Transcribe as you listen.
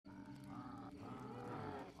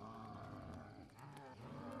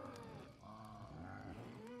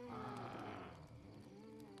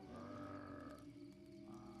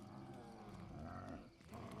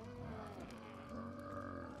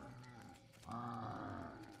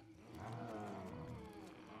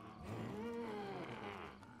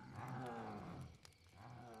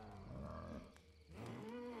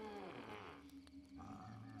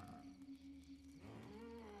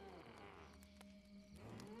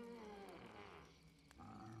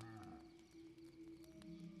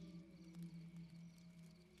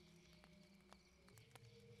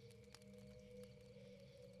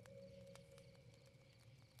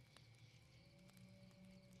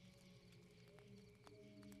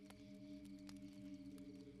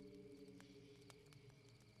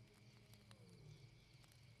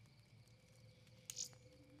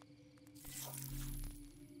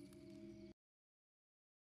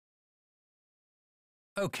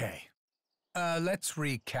Okay, let's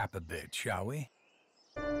recap a bit, shall we?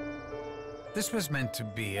 This was meant to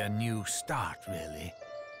be a new start, really.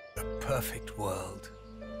 A perfect world.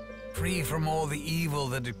 Free from all the evil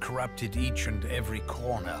that had corrupted each and every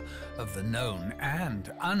corner of the known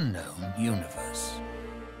and unknown universe.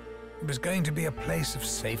 It was going to be a place of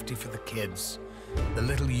safety for the kids, the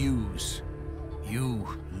little yous. You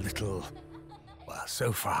little... well,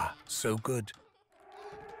 so far, so good.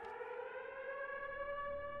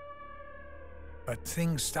 But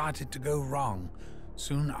things started to go wrong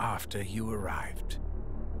soon after you arrived.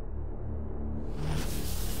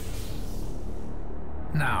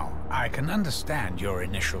 Now, I can understand your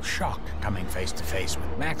initial shock coming face to face with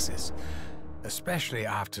Maxis, especially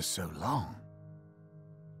after so long.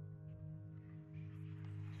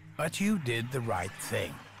 But you did the right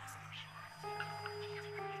thing.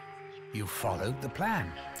 You followed the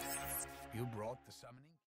plan. You brought the summoning...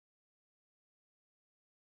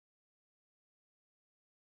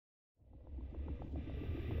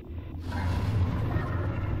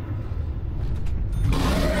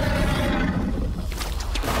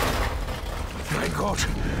 My God,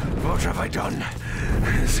 what have I done?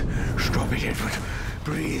 Stop it, Edward.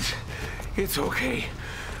 Breathe. It's okay.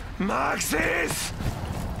 Maxis!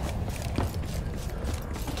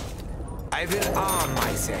 I will arm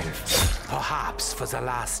myself, perhaps for the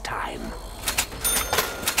last time.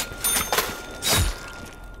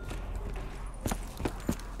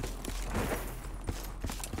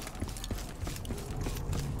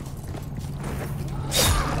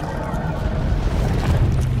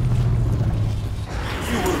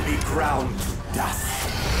 Ground to dust.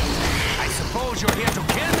 I suppose you're here to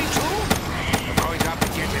kill me too? You're going to have to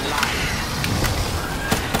get in line.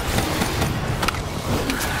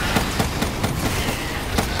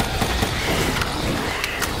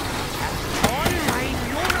 On my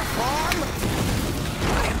uniform?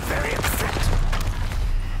 I am very upset.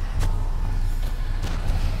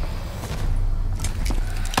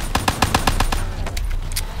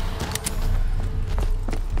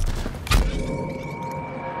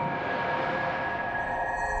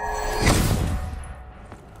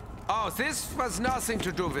 Oh, this was nothing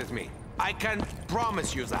to do with me. I can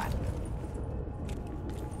promise you that.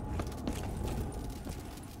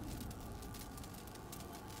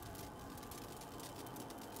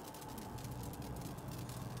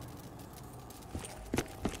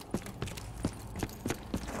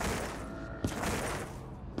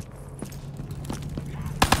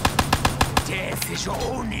 Death is your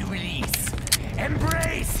only release.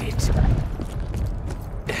 Embrace it!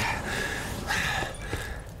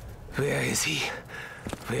 Where is he?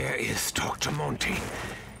 Where is Dr. Monty?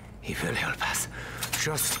 He will help us,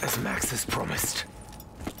 just as Max has promised.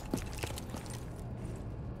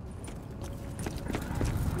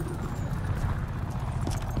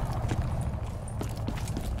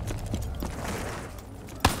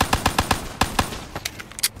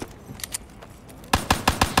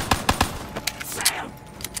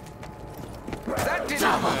 That didn't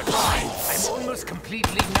hurt. I'm almost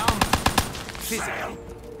completely numb. Physically.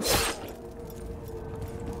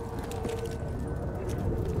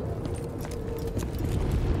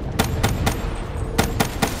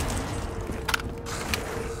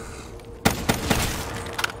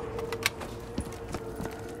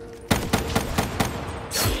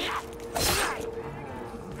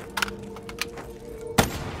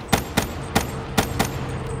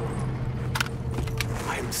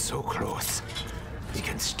 So close. We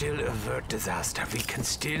can still avert disaster. We can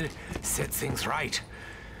still set things right.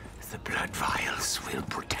 The blood vials will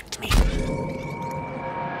protect me.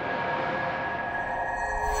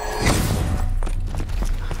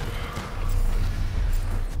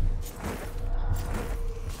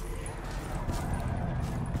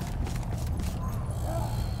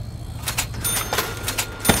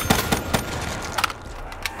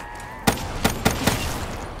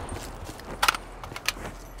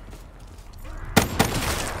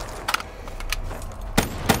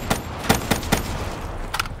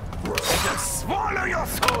 Swallow your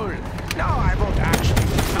soul! No, I won't actually.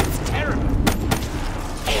 That's terrible.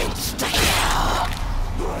 Insta-kill!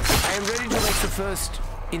 I am ready to make the first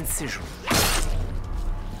incision.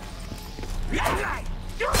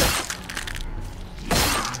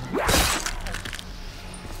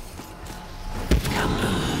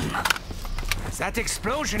 That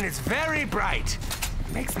explosion is very bright.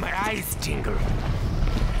 Makes my eyes tingle.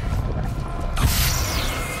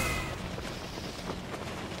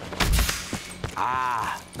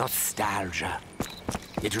 Ah, nostalgia.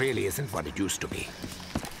 It really isn't what it used to be.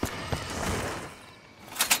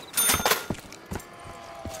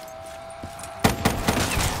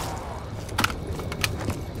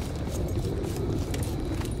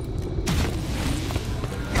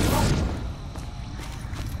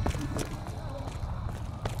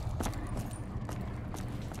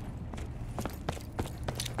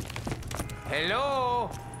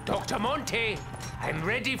 Dr. Monte, I'm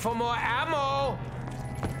ready for more ammo.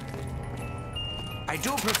 I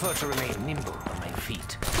do prefer to remain nimble on my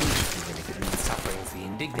feet, even if it means suffering the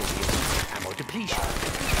indignity of ammo depletion.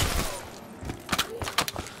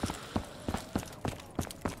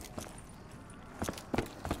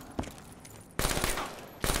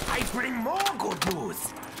 I bring more good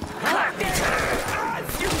news.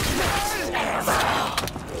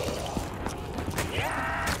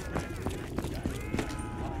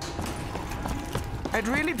 I'd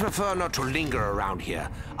really prefer not to linger around here,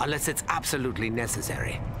 unless it's absolutely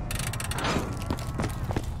necessary.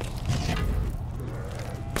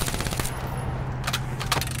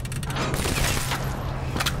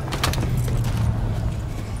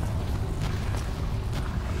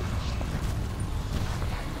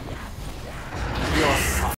 Your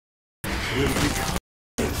son will become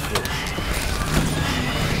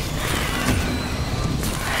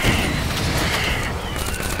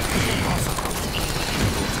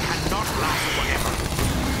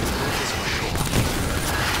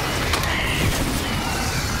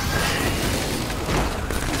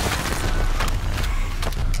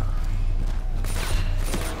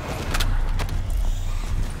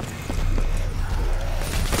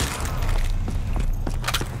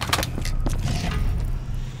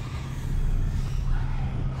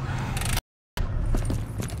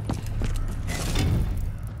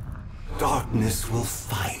Darkness will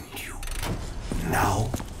find you,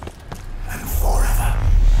 now and forever.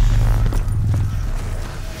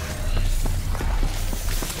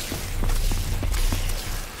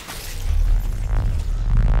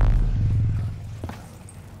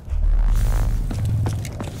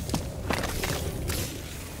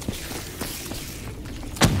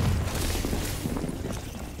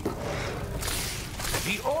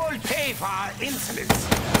 We all pay for our insolence.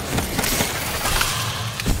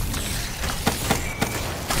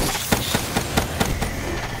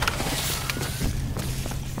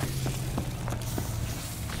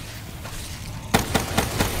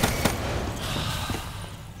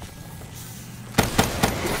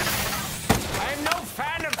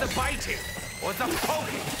 Biting, or the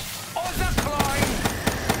poking, or the clawing.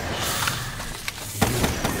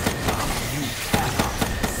 You cannot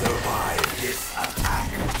survive this attack.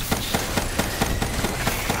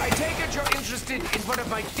 I take it you're interested in one of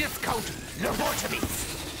my discount lobotomies.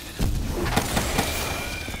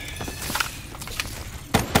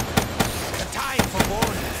 The time for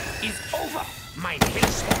warnings is over, mein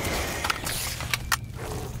Hilfsmann.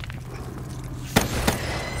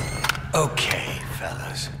 Okay,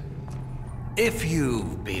 fellas. If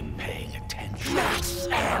you've been paying attention,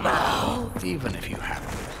 Ammo! even if you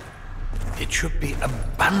haven't, it should be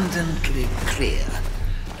abundantly clear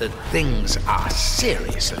that things are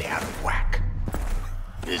seriously out of whack.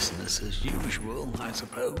 Business as usual, I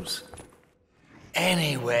suppose.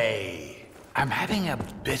 Anyway, I'm having a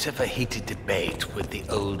bit of a heated debate with the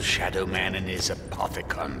old Shadow Man and his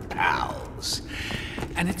Apothecon pals.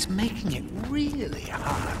 And it's making it really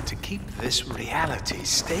hard to keep this reality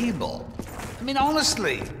stable. I mean,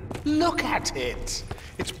 honestly, look at it.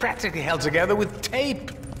 It's practically held together with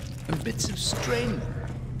tape and bits of string.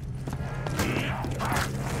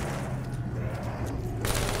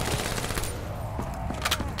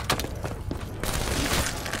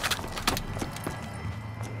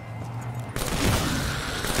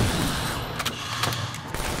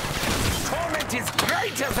 Torment is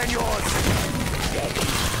greater than yours.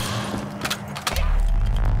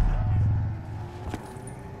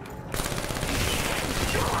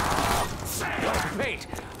 Wait,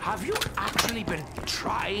 have you actually been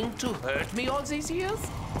trying to hurt me all these years?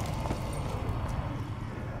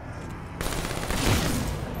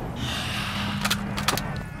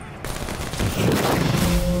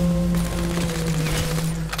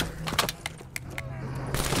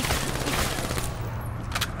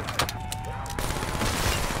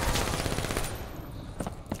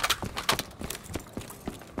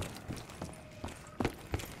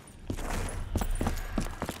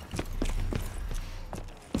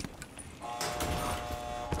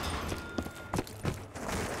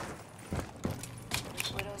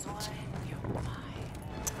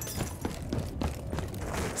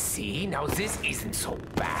 See, now this isn't so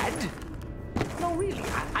bad. No, really,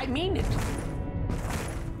 I mean it.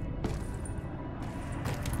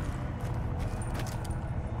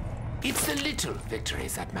 It's the little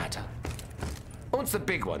victories that matter. And the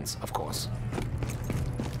big ones, of course.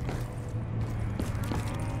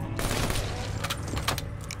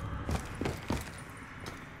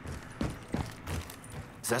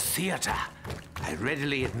 The theater. I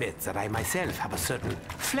readily admit that I myself have a certain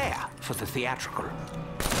flair for the theatrical.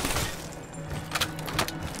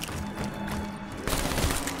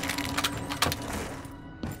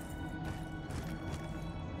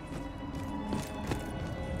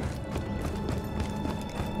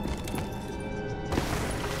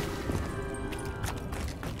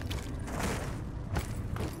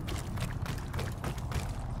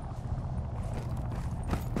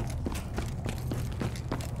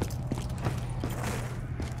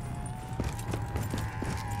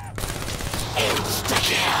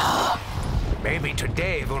 Maybe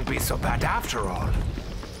today won't be so bad after all.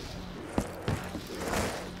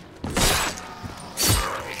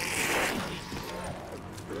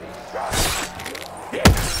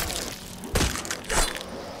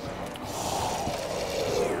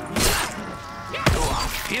 You are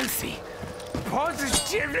filthy.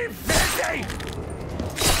 Positively filthy!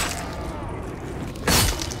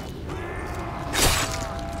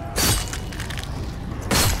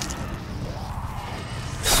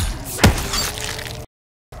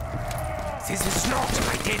 This is not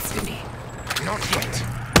my destiny. Not yet.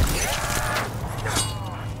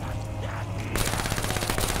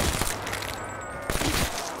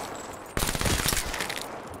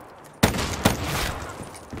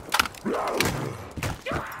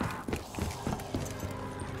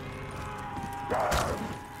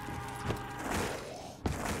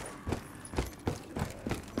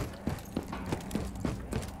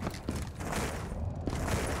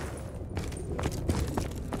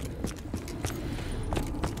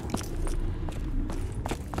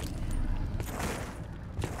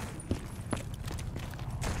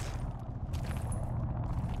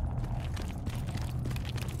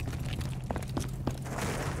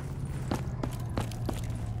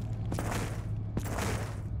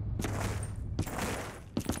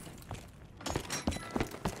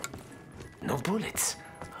 No bullets.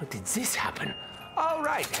 How did this happen? All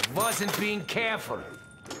right, I wasn't being careful.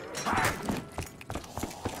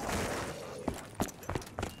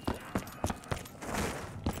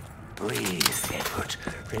 Breathe, Edward.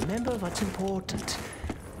 Remember what's important.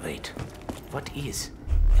 Wait, what is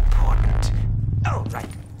important? Oh, right,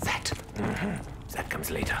 that. That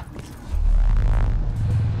comes later.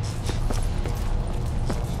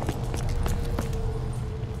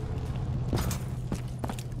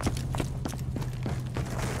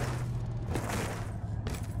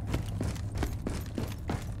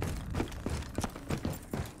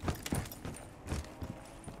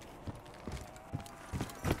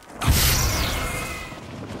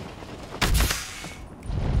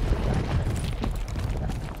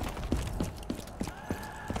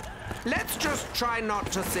 Let's just try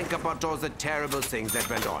not to think about all the terrible things that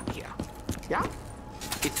went on here. Yeah?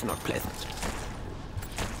 It's not pleasant.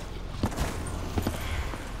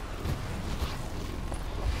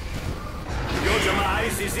 Your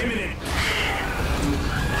demise is imminent.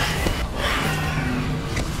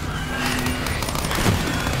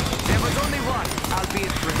 There was only one,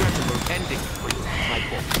 albeit regrettable, ending for you, my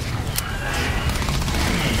boy.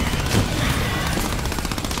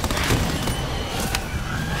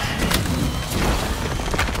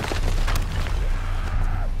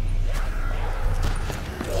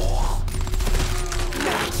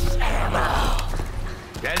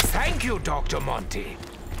 Well, thank you, Dr. Monty.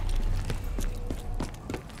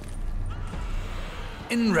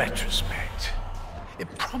 In retrospect, it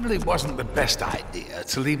probably wasn't the best idea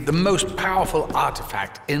to leave the most powerful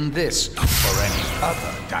artifact in this or any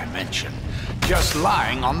other dimension just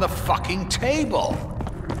lying on the fucking table.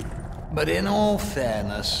 But in all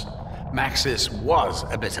fairness, Maxis was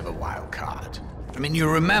a bit of a wild card. I mean, you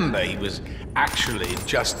remember he was actually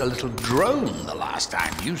just a little drone the last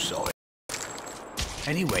time you saw it.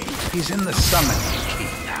 Anyway, he's in the summoning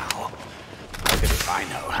key now. Look if I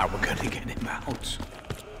know how we're gonna get him out.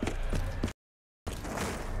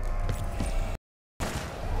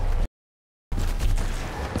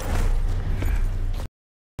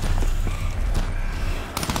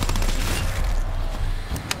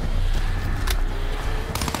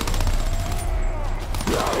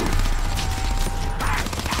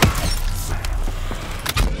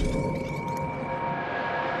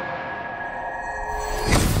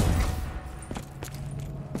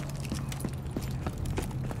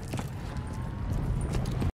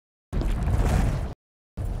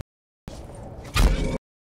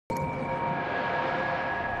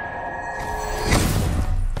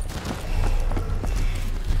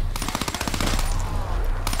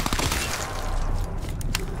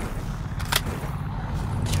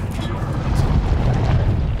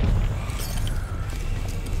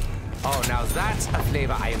 Oh, now that's a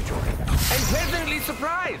flavor I enjoy. I'm pleasantly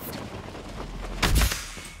surprised.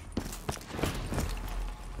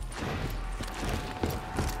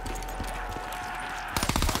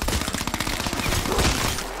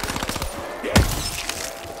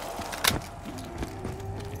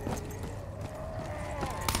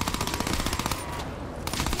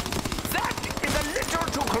 That is a little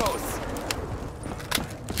too close.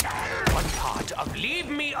 One part of leave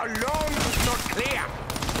me alone is not clear.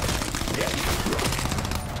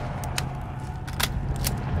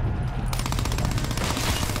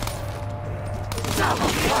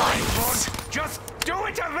 Just do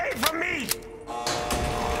it away from me!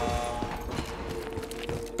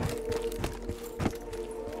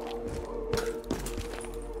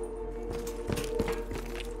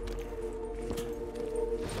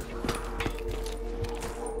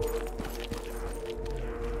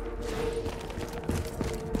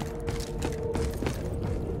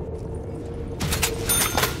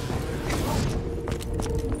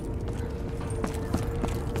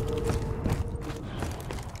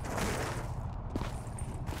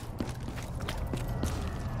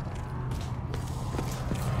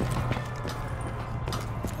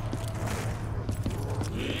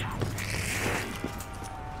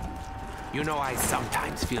 You know, I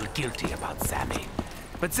sometimes feel guilty about Sammy.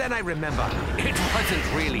 But then I remember, it wasn't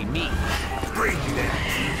really me. Bring them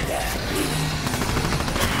here.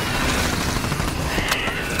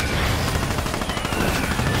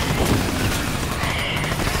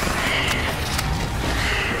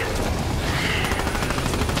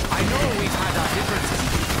 I know we've had our differences,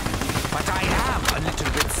 but I am a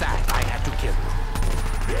little bit sad I had to kill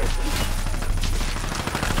you.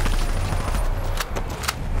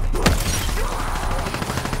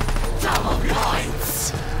 Double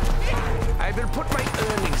points! I will put my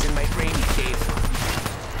earnings in my rainy day fund.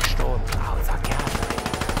 Storm clouds are gathering.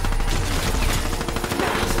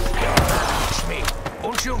 Watch me,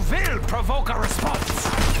 and you will provoke a response.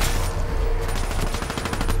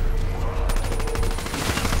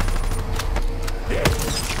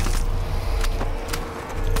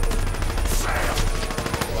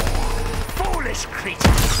 Foolish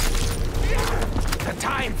creature! The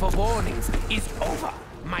time for warnings is over,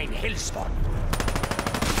 mein Hellspawn.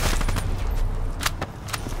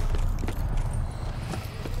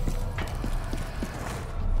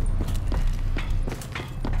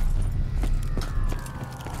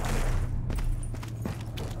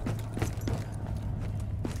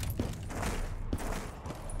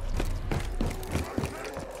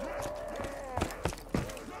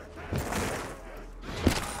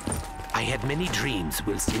 I had many dreams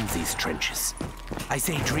whilst in these trenches. I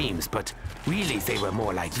say dreams, but really they were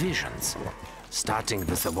more like visions. Starting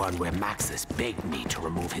with the one where Maxis begged me to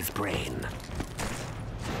remove his brain.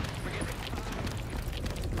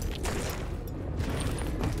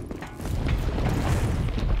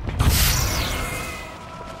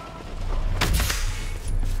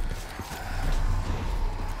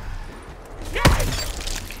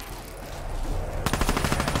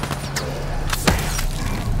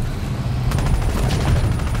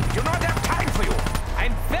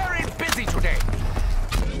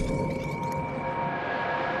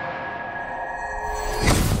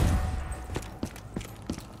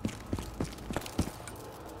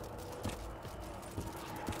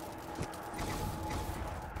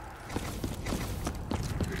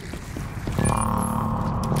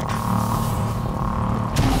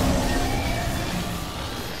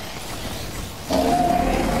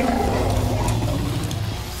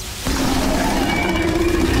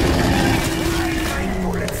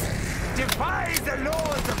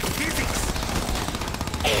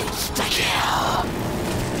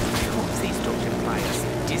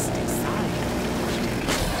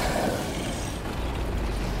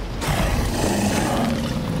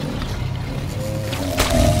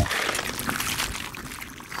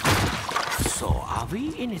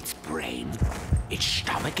 In its brain, its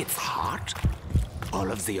stomach, its heart,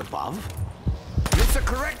 all of the above. With the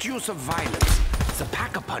correct use of violence, the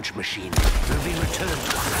Pack-a-Punch machine will be returned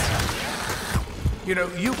to us. You know,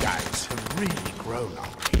 you guys have really grown on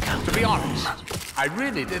me. To be honest, I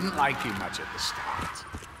really didn't like you much at the start.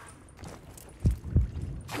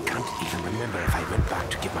 I can't even remember if I went back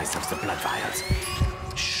to give myself the blood vials.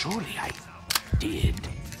 Surely I did.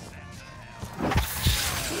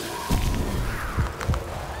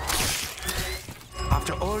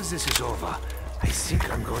 After all this is over, I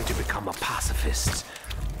think I'm going to become a pacifist.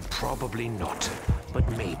 Probably not, but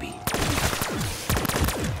maybe.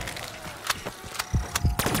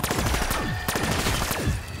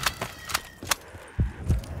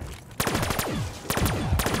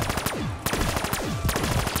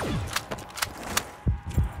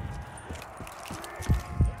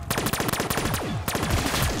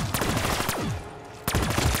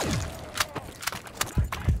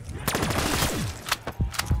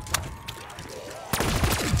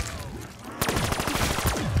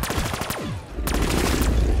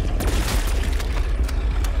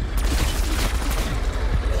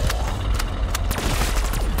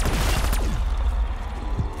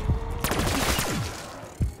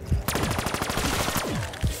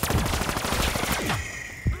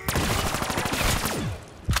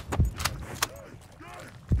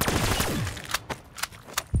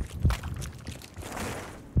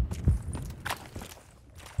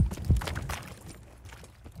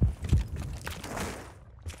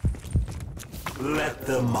 Let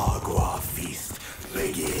the Magua feast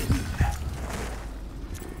begin.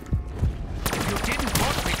 If you didn't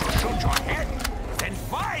want me to shoot your head, then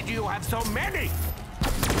why do you have so many?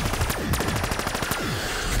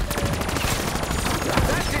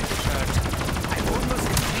 That didn't hurt. I'm almost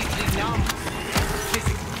completely numb.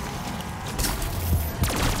 Physically.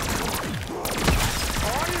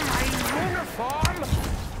 On my uniform?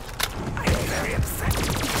 I'm very upset.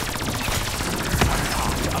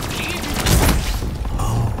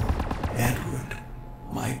 Edward,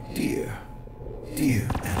 my dear.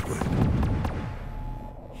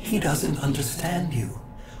 doesn't understand you.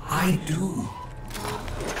 I do.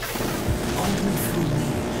 Only through me,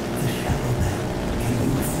 the Shadow Man, can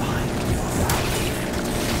you find your salvation.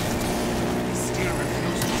 Still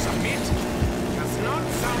refuse to submit? Does not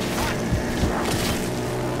sound fun.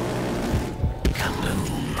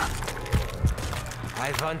 I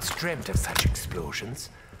once dreamt of such explosions.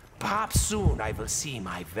 Perhaps soon I will see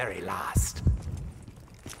my very last.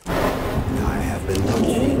 I have been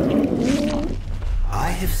watching. I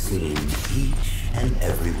have seen each and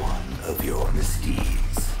every one of your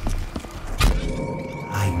misdeeds.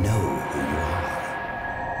 I know who you are.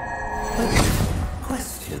 But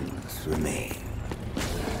questions remain.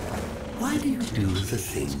 Why do you do the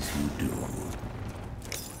things you do?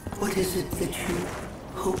 What is it that you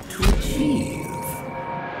hope to achieve?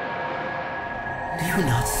 Do you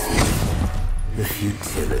not see the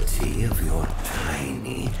futility of your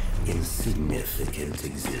tiny, insignificant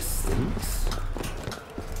existence?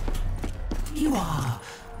 You are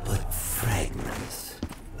but fragments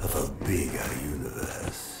of a bigger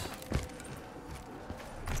universe.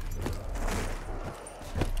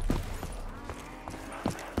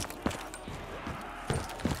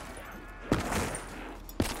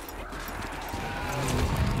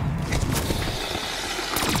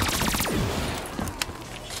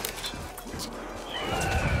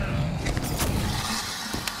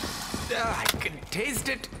 I can taste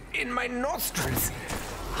it in my nostrils.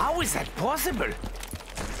 How is that possible?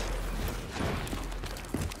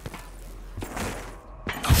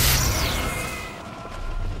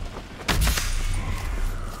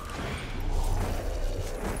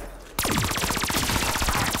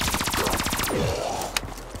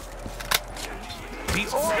 We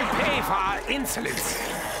all pay for our insolence.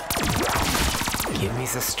 Give me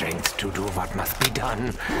the strength to do what must be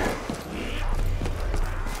done.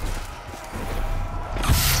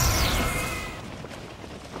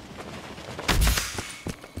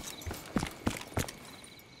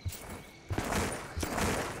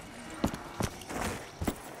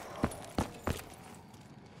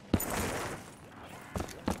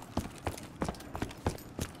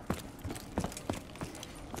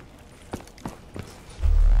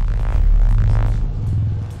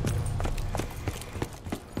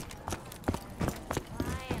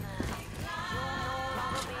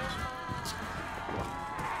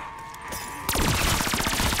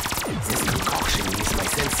 This concoction leaves my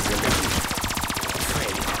senses a little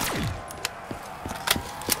afraid.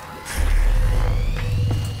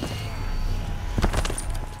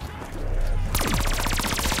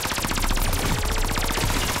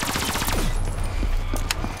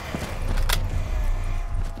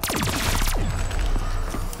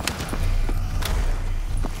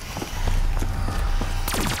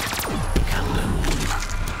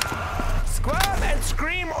 Squirm and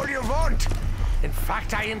scream all you want. In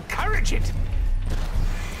fact, I encourage it.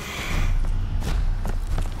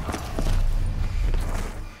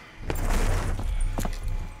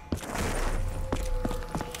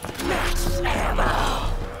 Max ammo.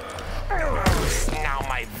 Now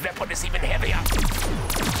my weapon is even heavier.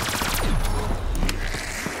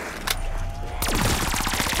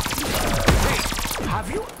 Wait, have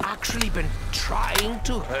you actually been trying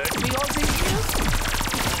to hurt me all these years?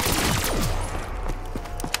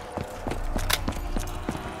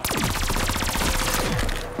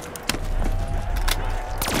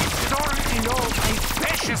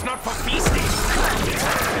 Is not for feasting.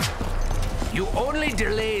 You only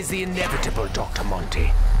delay the inevitable, Dr.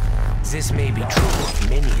 Monty. This may be true of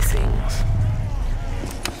many things.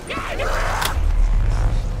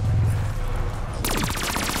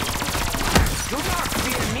 Do not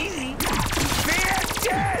fear me. Fear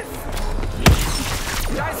death!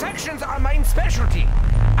 Dissections are my specialty.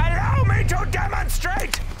 Allow me to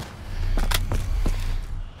demonstrate!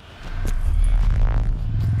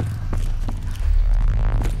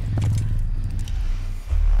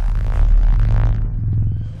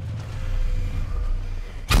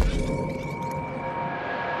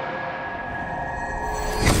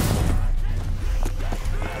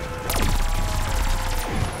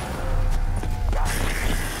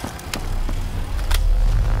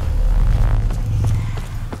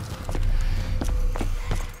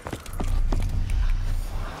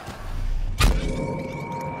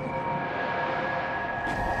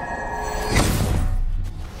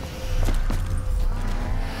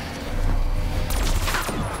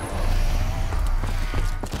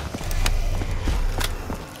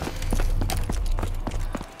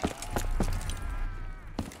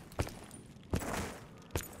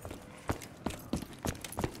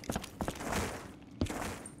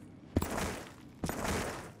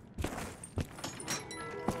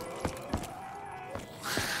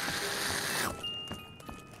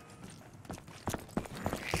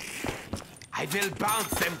 I will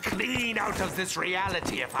bounce them clean out of this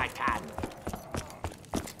reality if I can.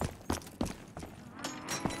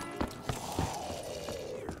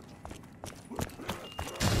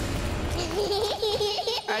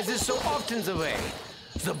 As is so often the way,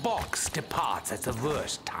 the box departs at the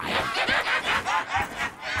worst time.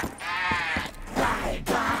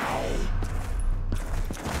 Bye-bye.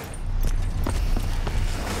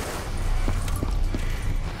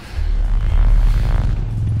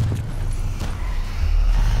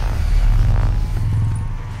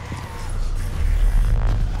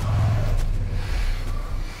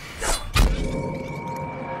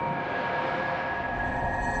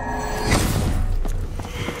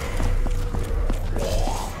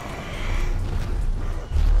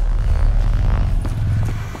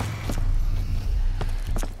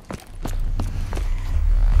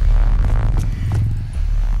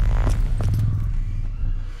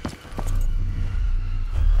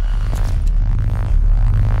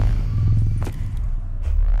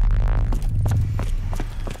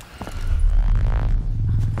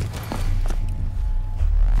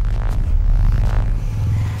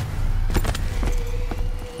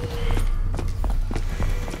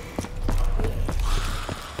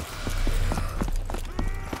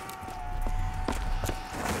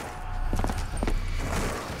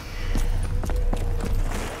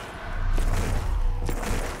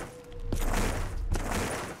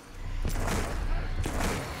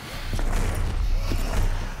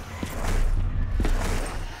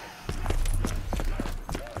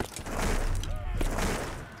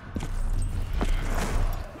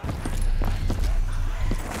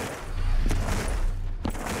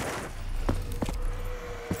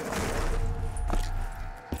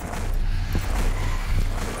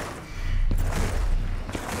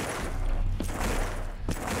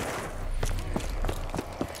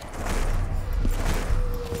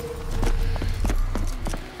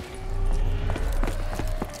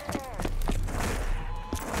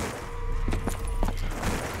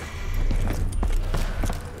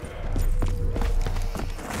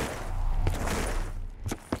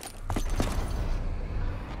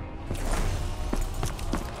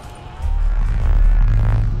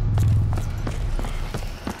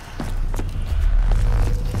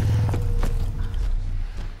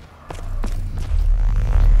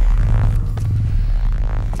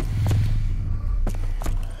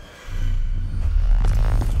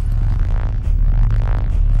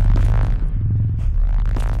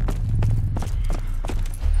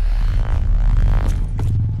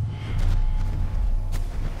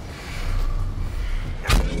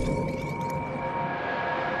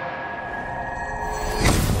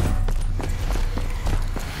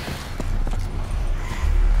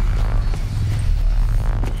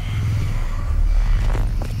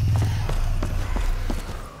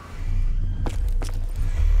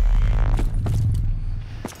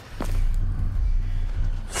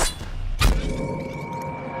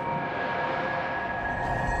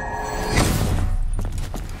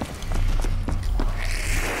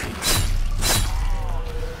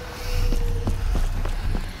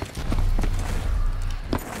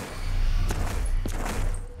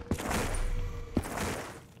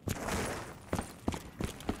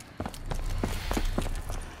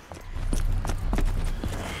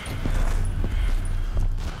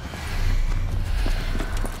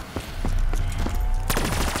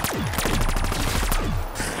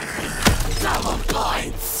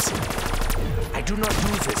 I do not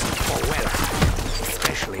do this for wealth,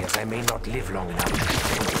 especially as I may not live long enough to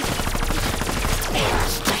spend it.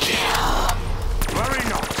 Insta-kill! Worry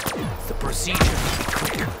not. The procedure will be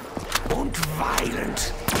quick and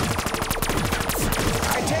violent.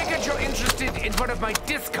 I take it you're interested in one of my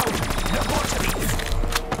discount lobotomies.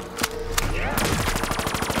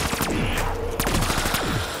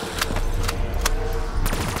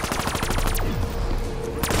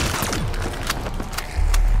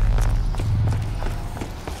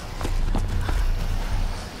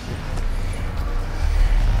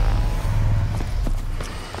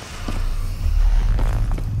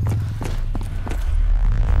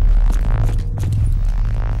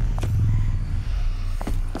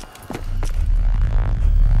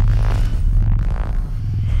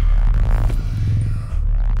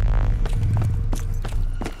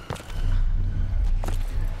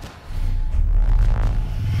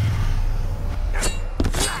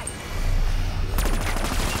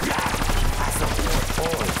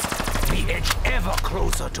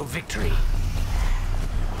 Closer to victory.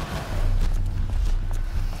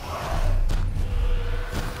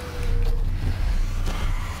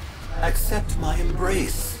 Accept my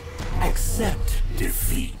embrace. Accept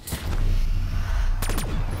defeat.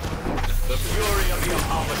 The fury of the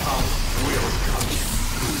automaton will consume.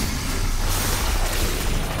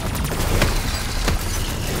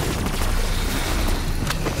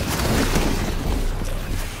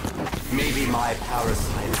 Maybe my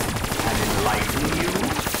parasite can enlighten you?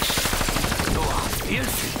 You are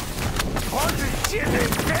filthy.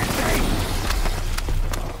 Positively.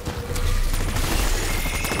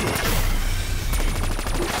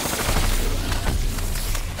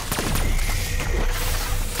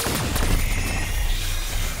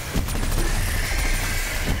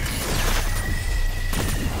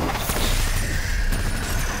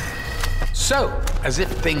 So, as if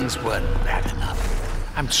things weren't bad enough,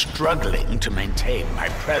 I'm struggling to maintain my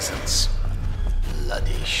presence.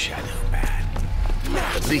 Bloody Shadow Man.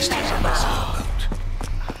 At least he's in this boat.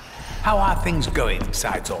 How are things going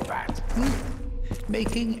besides all that?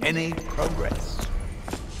 Making any progress?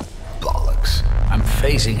 Bollocks. I'm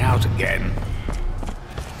phasing out again.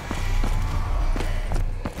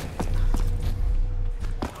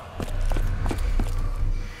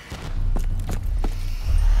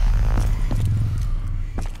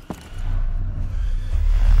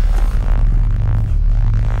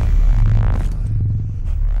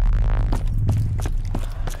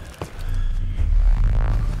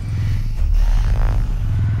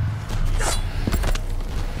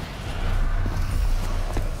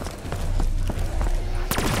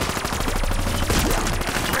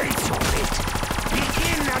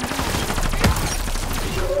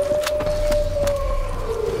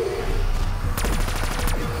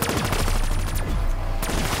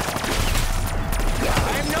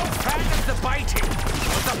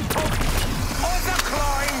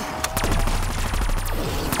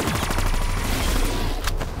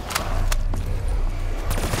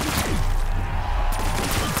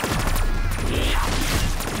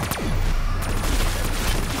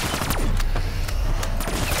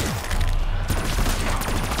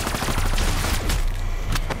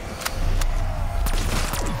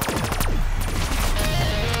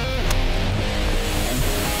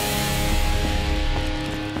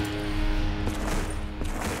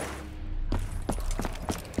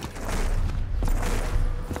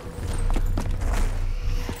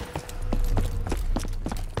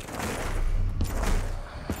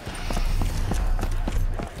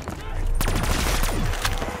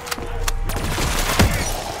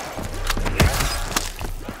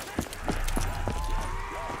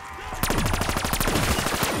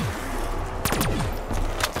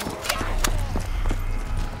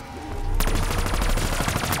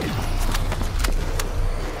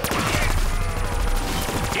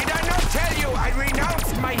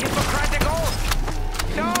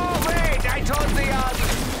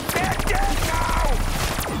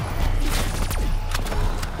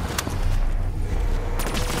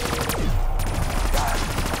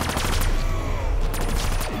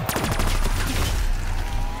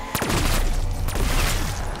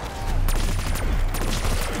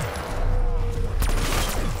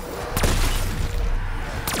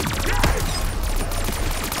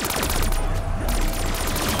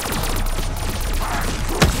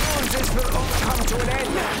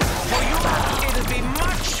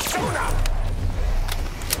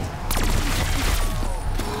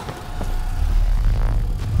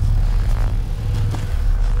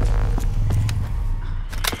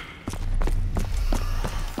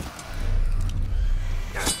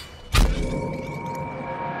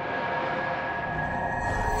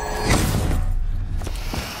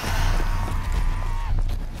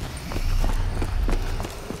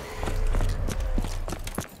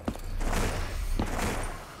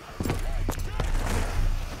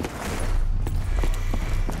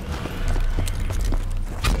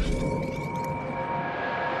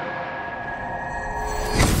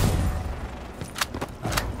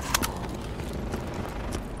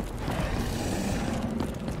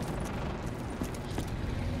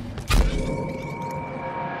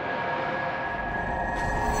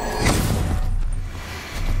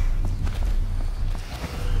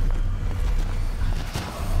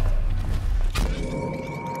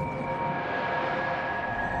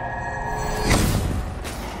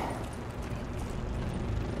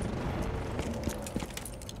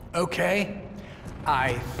 Okay,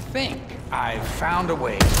 I think I've found a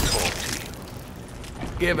way to talk to you.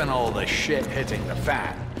 Given all the shit hitting the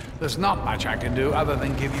fan, there's not much I can do other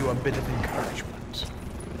than give you a bit of encouragement.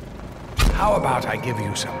 How about I give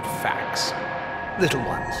you some facts? Little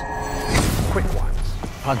ones, quick ones,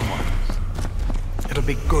 fun ones. It'll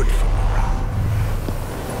be good for morale.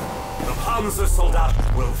 The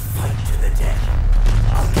Panzersoldat will fight to the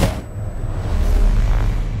death. Again.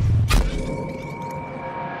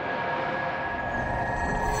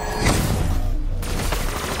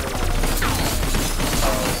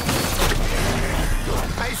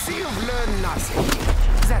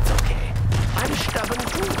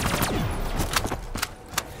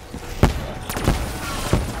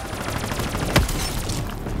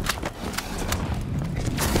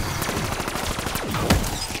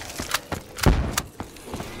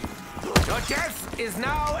 is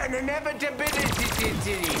now an inevitability.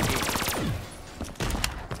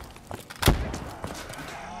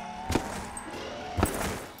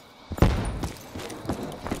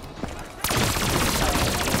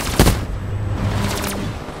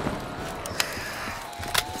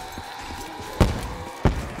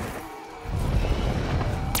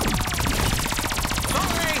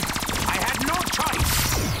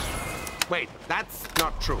 Wait, that's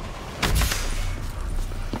not true.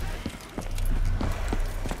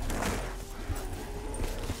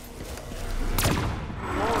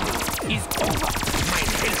 Warning is over, my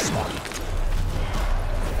hellspawn.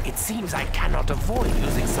 It seems I cannot avoid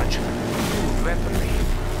using such weaponry.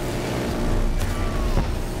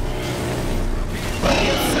 But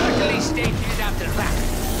you'll certainly stay tuned after that.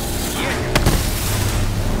 Yeah.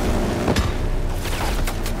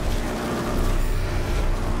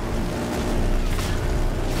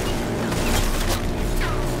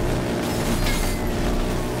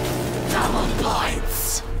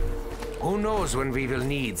 Who knows when we will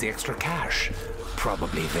need the extra cash?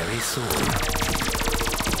 Probably very soon.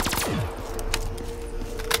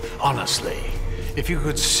 Honestly, if you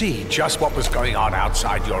could see just what was going on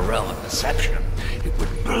outside your realm of perception, it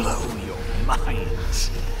would blow your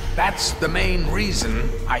minds. That's the main reason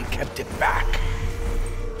I kept it back.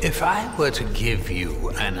 If I were to give you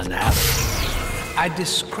an analogy, I'd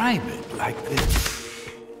describe it like this.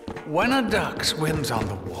 When a duck swims on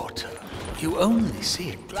the water, you only see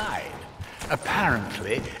it glide,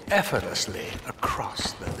 apparently effortlessly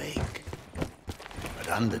across the lake. But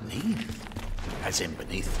underneath, as in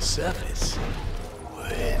beneath the surface,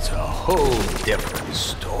 it's a whole different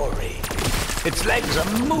story. Its legs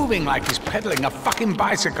are moving like he's pedaling a fucking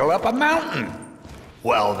bicycle up a mountain.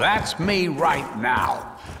 Well, that's me right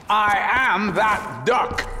now. I am that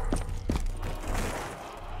duck.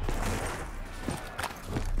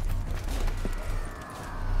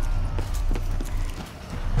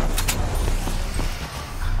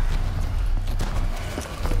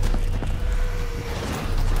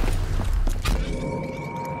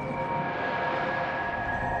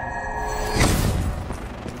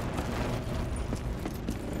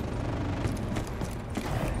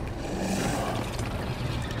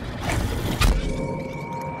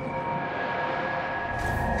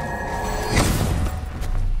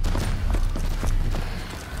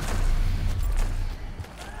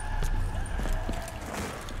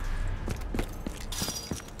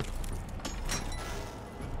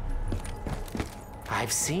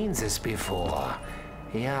 I've seen this before.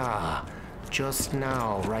 Yeah, just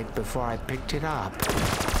now, right before I picked it up.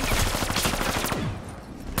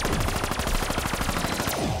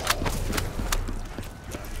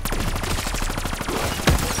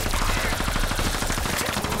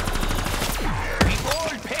 We all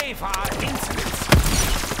pay for our insolence.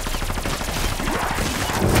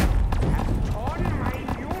 Have torn my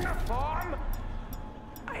uniform?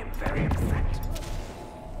 I am very upset.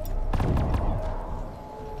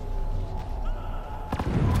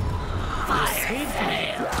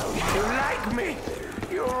 You like me?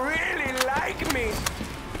 You really like me?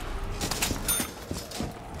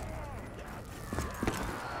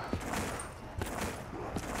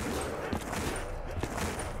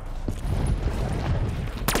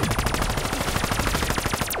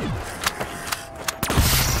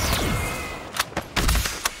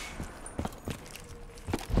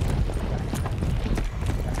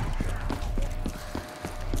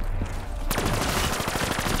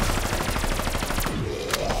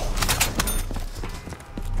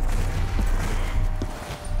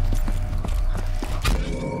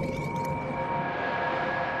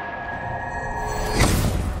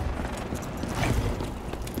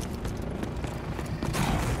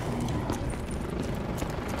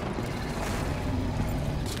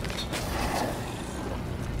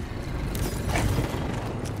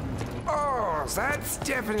 That's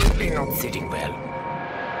definitely not sitting well.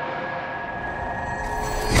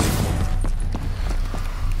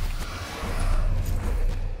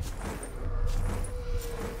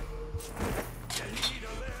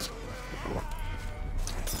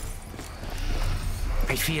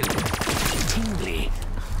 I feel tingly,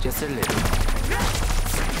 just a little.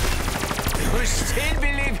 You still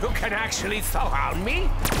believe you can actually surround me?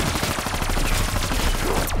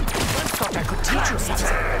 I thought I could teach you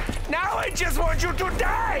something. Now I just want you to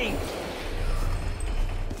die!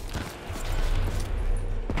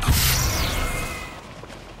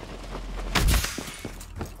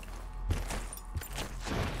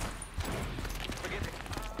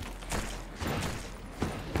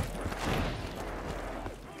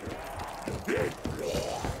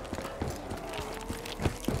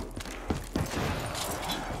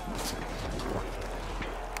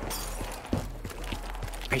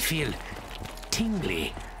 I feel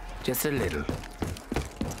tingly, just a little.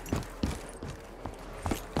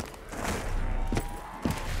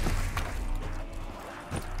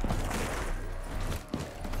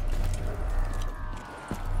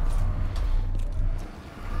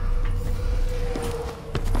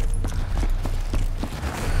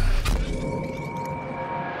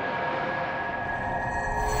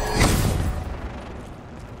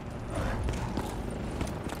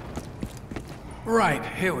 Right,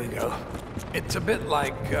 here we go. It's a bit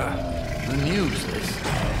like, the news, this.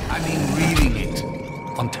 I mean, reading it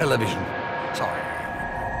on television. Sorry,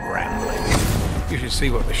 rambling. You should see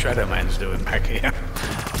what the Shadow Man's doing back here.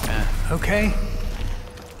 Okay?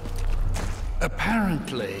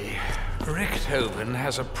 Apparently, Richthofen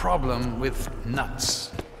has a problem with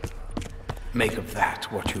nuts. Make of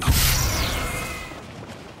that what you...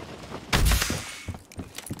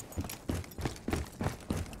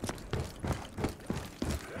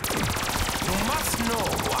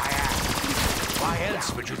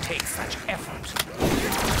 Would you take such effort?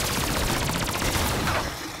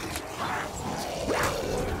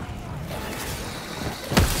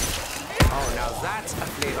 Oh, now that's a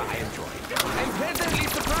flavor I enjoy. I'm pleasantly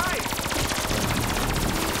surprised.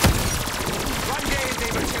 One day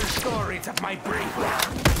they will tell stories of my bravery.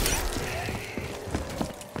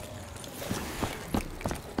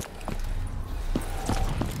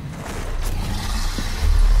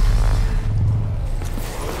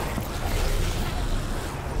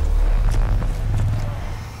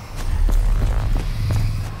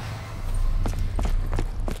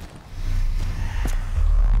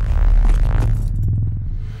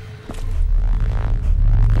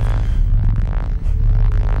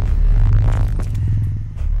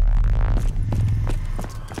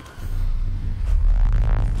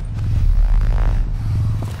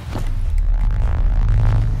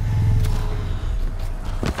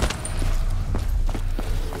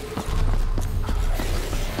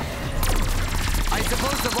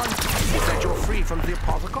 From the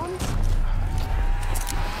apothecons?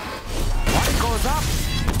 What goes up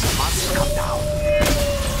must come down.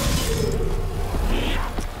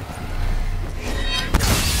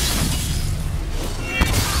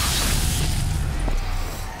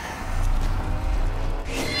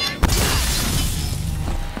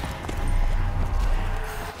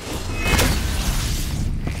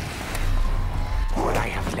 All I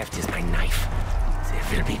have left is my knife. There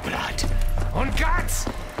will be blood. And guts!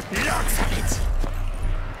 Lots of it!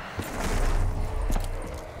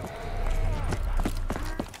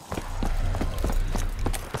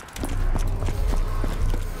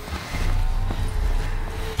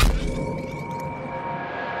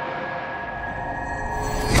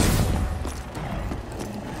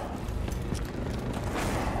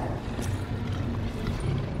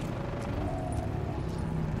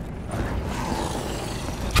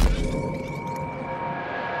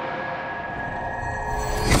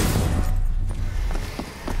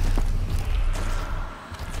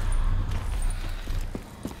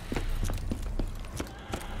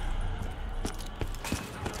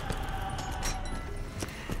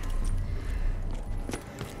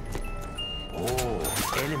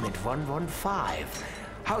 Element 115.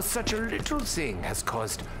 How such a little thing has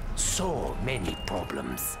caused so many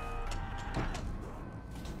problems.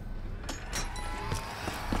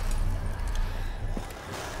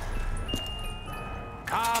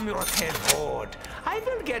 Calm yourself, Horde. I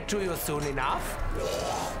will get to you soon enough.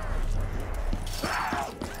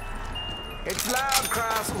 It's loud,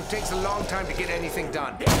 Kraus, and takes a long time to get anything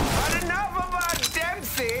done. But enough about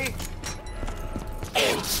Dempsey!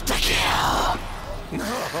 Insta-kill!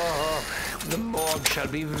 Oh, the morgue shall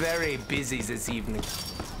be very busy this evening.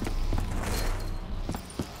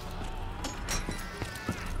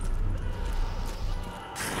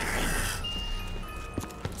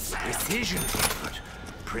 Precision, Edward.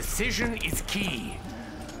 Precision is key.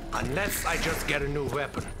 Unless I just get a new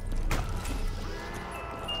weapon.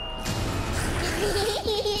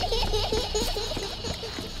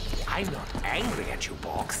 I'm not angry at you,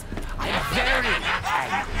 Box. I'm very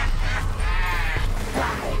angry.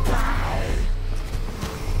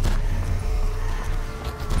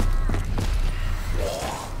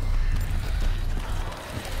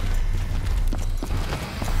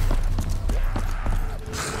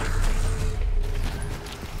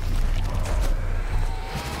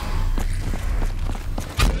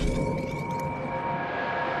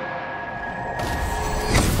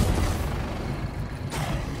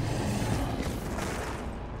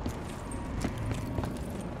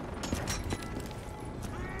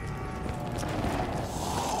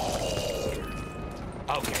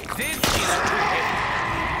 Okay, this is too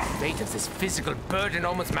heavy. weight of this physical burden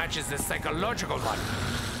almost matches the psychological one.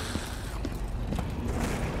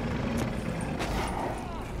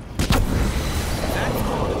 That's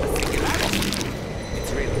called a singularity.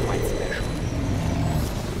 It's really quite special.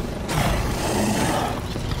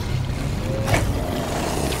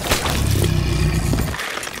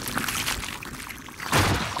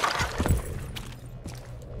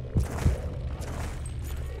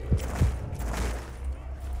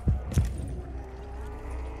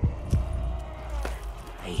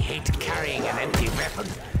 I hate carrying an empty weapon.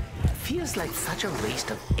 It feels like such a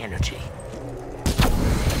waste of energy.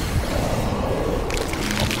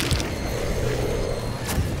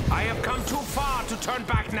 I have come too far to turn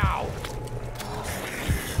back now.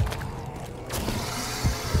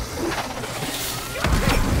 Hey,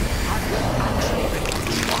 have you actually been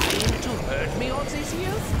trying to hurt me all these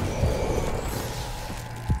years?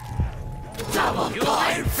 Double You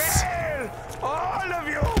points! fail! All of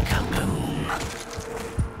you!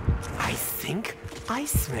 I think I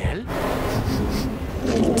smell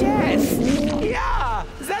death. Yeah,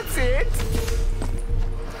 that's it.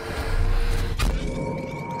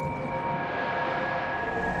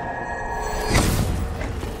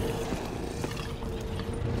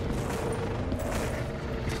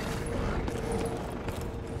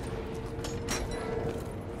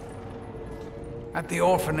 At the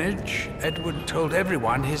orphanage, Edward told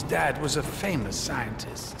everyone his dad was a famous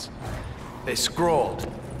scientist. They scrawled,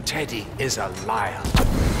 "Teddy is a liar,"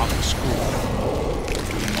 on the school.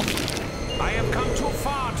 I have come too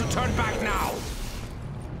far to turn back now.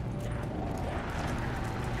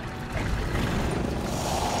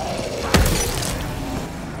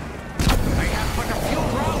 I have but a few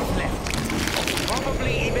rounds left.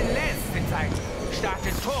 Probably even less since I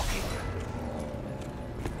started talking.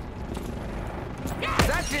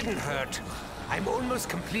 That didn't hurt. I'm almost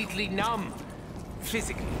completely numb.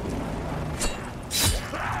 Physically.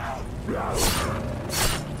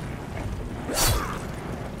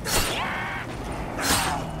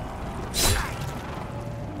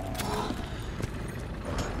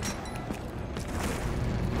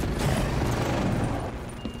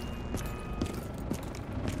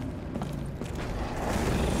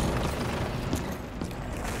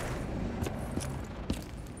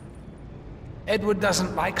 Edward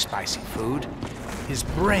doesn't like spicy food. His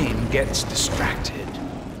brain gets distracted.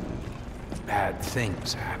 Bad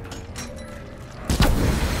things happen.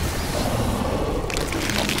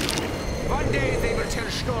 One day they will tell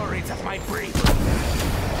stories of my bravery.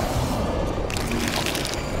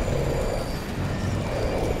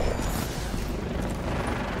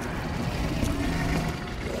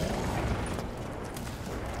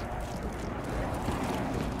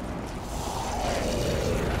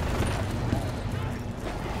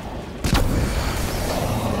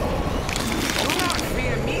 Do not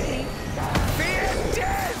fear me. Fear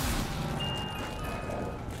death!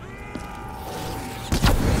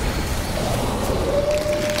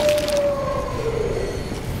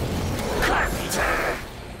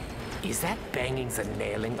 Is that banging the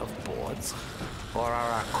nailing of boards? Or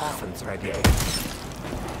are our coffins ready?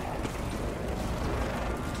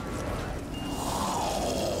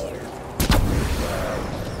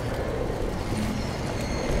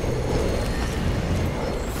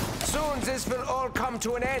 Soon this will all come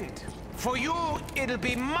to an end. For you, it'll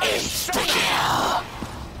be much sooner.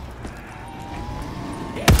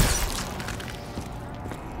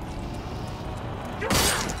 You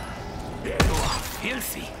are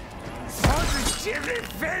filthy. Positively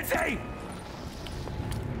filthy!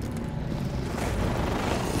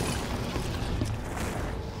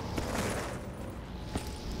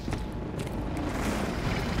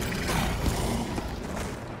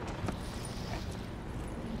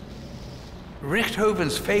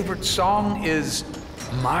 Richthoven's favorite song is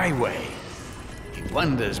My Way. He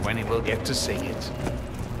wonders when he will get to sing it.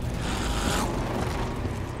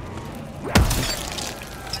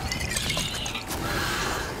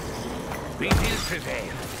 We will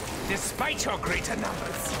prevail, despite your greater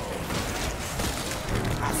numbers.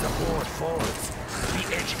 As the horde falls, we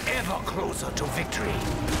edge ever closer to victory.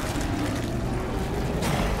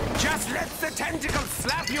 Just let the tentacles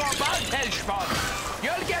slap your butt, Hedgehog.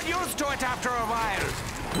 You'll get used to it after a while.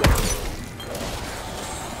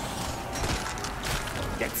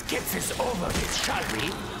 Let's get this over with, shall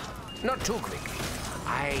we? Not too quickly.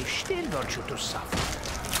 I still want you to suffer.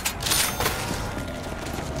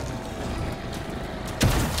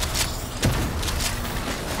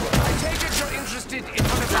 I take it you're interested in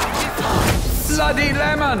one of my Bloody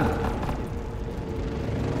lemon!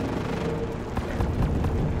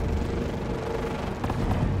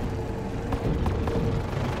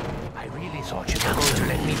 I really thought you were going to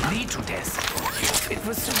let me bleed. to death. It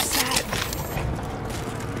was so sad.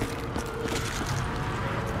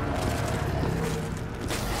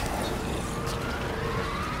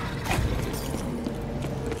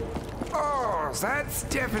 Oh, that's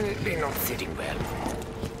definitely not sitting well.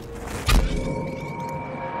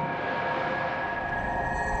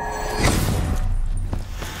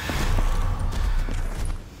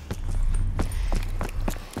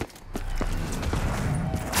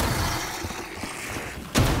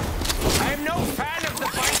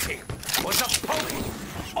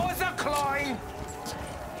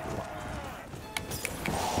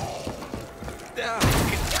 I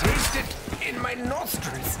can taste it in my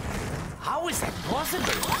nostrils. How is that possible?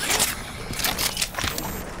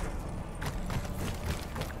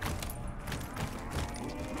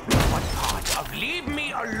 What part of leave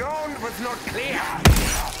me alone was not clear?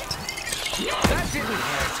 That didn't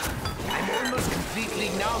hurt. I'm almost completely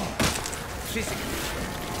numb. Physically.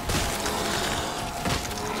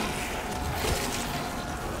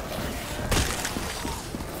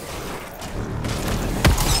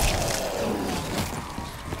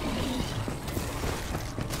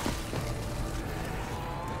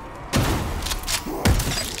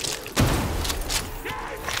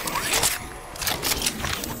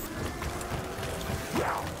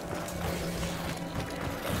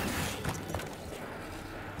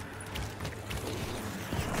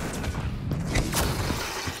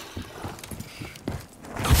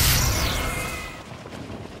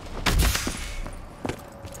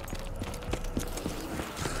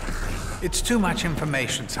 It's too much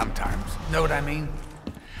information sometimes, know what I mean?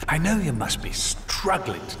 I know you must be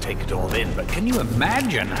struggling to take it all in, but can you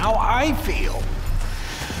imagine how I feel?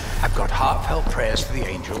 I've got heartfelt prayers to the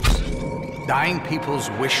angels, dying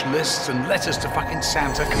people's wish lists and letters to fucking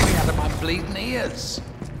Santa coming out of my bleeding ears.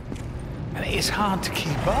 And it's hard to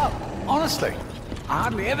keep up, honestly. I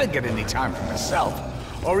hardly ever get any time for myself,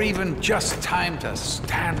 or even just time to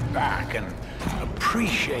stand back and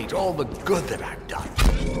appreciate all the good that I've done.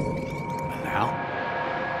 Now,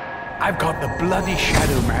 I've got the bloody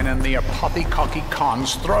Shadow Man and the Apothecocky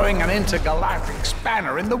Cons throwing an intergalactic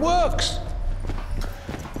spanner in the works.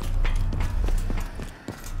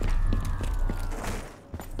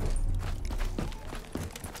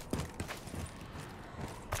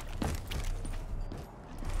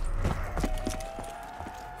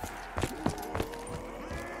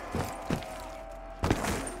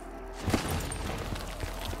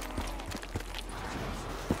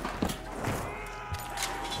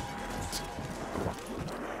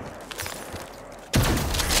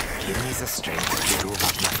 Give me the strength to do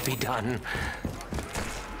what must be done.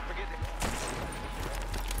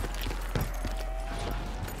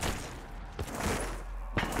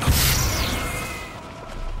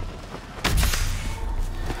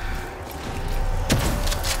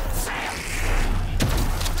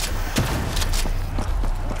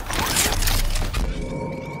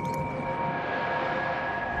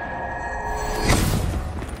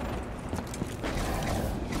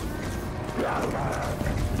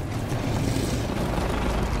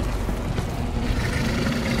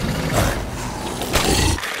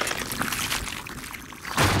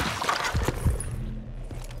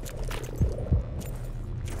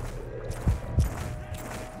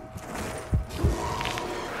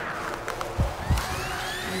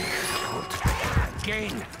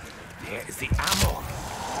 Again, there is the ammo.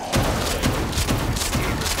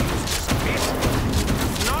 Still refused to submit.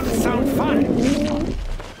 Does not sound fun.